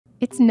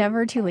It's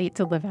never too late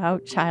to live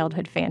out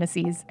childhood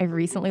fantasies. I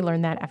recently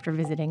learned that after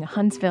visiting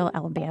Huntsville,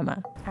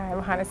 Alabama.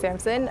 I'm Hannah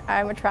Sampson.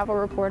 I'm a travel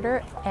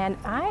reporter, and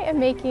I am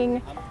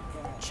making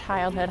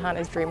childhood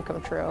Hannah's dream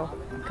come true,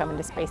 coming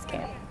to space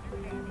camp.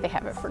 They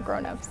have it for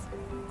grown-ups.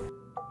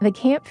 The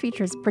camp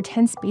features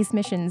pretend space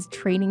missions,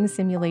 training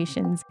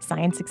simulations,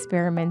 science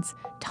experiments,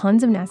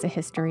 tons of NASA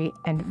history,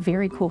 and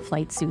very cool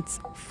flight suits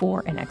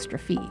for an extra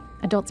fee.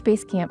 Adult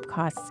Space Camp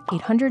costs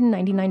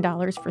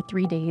 $899 for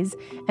 3 days,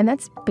 and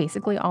that's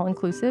basically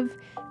all-inclusive,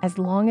 as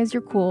long as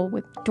you're cool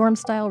with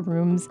dorm-style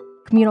rooms,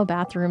 communal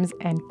bathrooms,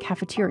 and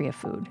cafeteria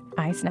food.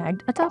 I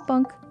snagged a top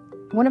bunk.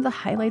 One of the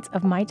highlights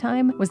of my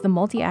time was the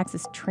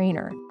multi-axis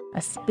trainer,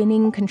 a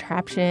spinning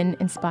contraption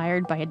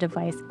inspired by a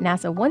device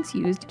NASA once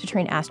used to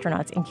train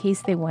astronauts in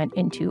case they went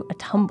into a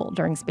tumble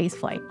during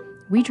spaceflight.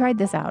 We tried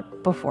this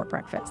out before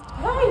breakfast.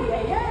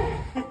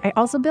 I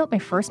also built my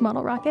first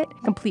model rocket,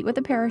 complete with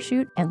a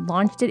parachute, and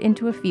launched it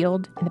into a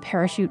field, and the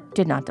parachute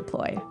did not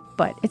deploy.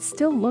 But it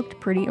still looked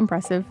pretty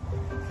impressive.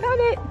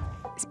 Found it!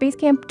 Space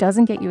camp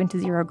doesn't get you into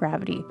zero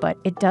gravity, but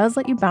it does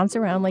let you bounce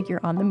around like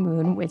you're on the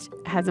moon, which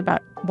has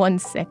about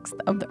 1/6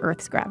 of the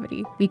Earth's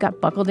gravity. We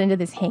got buckled into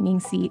this hanging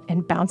seat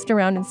and bounced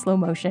around in slow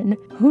motion.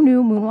 Who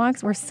knew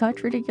moonwalks were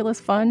such ridiculous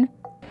fun?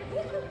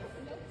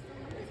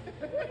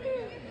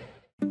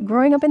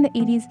 Growing up in the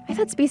 80s, I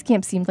thought space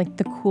camp seemed like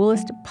the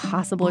coolest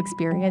possible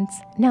experience.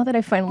 Now that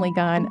I've finally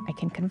gone, I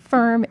can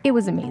confirm it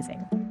was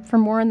amazing. For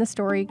more on the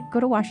story, go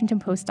to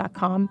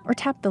WashingtonPost.com or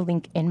tap the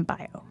link in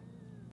bio.